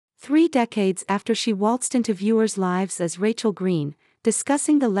3 decades after she waltzed into viewers' lives as Rachel Green,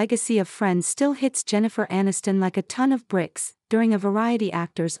 discussing the legacy of Friends still hits Jennifer Aniston like a ton of bricks. During a Variety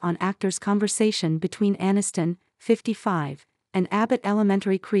Actors on Actors conversation between Aniston, 55, and Abbott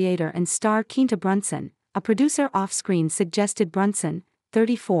Elementary creator and star Quinta Brunson, a producer off-screen suggested Brunson,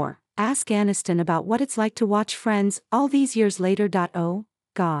 34, ask Aniston about what it's like to watch Friends all these years later. Oh,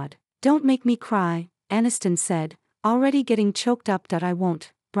 God. Don't make me cry, Aniston said, already getting choked up. I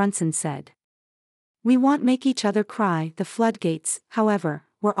won't, Brunson said. We won't make each other cry. The floodgates, however,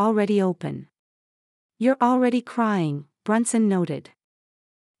 were already open. You're already crying, Brunson noted.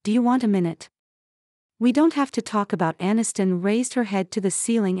 Do you want a minute? We don't have to talk about. Aniston raised her head to the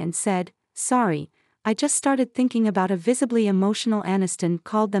ceiling and said, sorry, I just started thinking about a visibly emotional. Aniston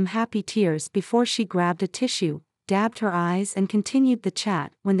called them happy tears before she grabbed a tissue, dabbed her eyes and continued the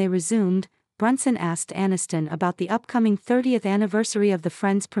chat. When they resumed, Brunson asked Aniston about the upcoming 30th anniversary of the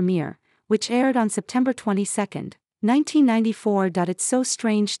Friends premiere, which aired on September 22, 1994. It's so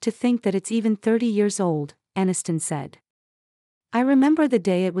strange to think that it's even 30 years old, Aniston said. I remember the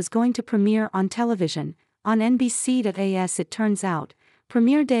day it was going to premiere on television, on NBC.as. It turns out,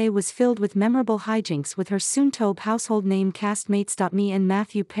 premiere day was filled with memorable hijinks with her soon-to be household name castmates. Me and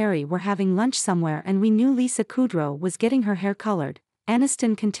Matthew Perry were having lunch somewhere and we knew Lisa Kudrow was getting her hair colored,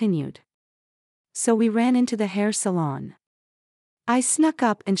 Aniston continued. So we ran into the hair salon. I snuck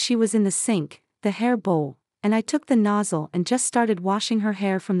up and she was in the sink, the hair bowl, and I took the nozzle and just started washing her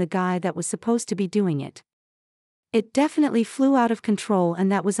hair from the guy that was supposed to be doing it. It definitely flew out of control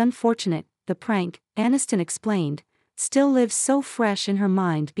and that was unfortunate. The prank, Aniston explained, still lives so fresh in her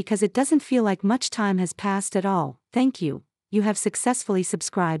mind because it doesn't feel like much time has passed at all. Thank you. You have successfully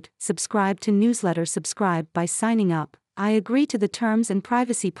subscribed. Subscribe to newsletter. Subscribe by signing up. I agree to the terms and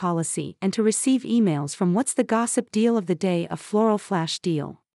privacy policy and to receive emails from What's the Gossip Deal of the Day, a floral flash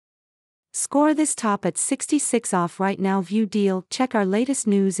deal. Score this top at 66 off right now. View deal. Check our latest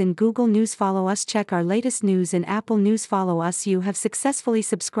news in Google News. Follow us. Check our latest news in Apple News. Follow us. You have successfully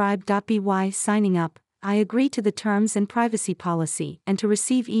subscribed. By signing up, I agree to the terms and privacy policy and to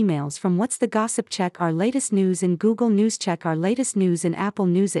receive emails from What's the Gossip. Check our latest news in Google News. Check our latest news in Apple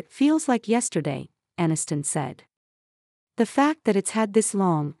News. It feels like yesterday, Aniston said. The fact that it's had this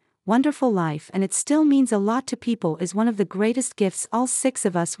long, wonderful life and it still means a lot to people is one of the greatest gifts all 6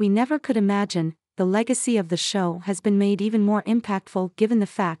 of us we never could imagine. The legacy of the show has been made even more impactful given the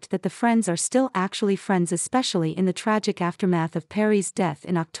fact that the Friends are still actually friends, especially in the tragic aftermath of Perry's death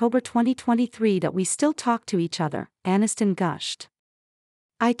in October 2023. That we still talk to each other, Aniston gushed.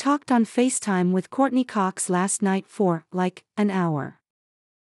 I talked on FaceTime with Courtney Cox last night for, like, an hour.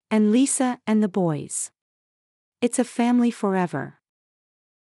 And Lisa and the boys. It's a family forever.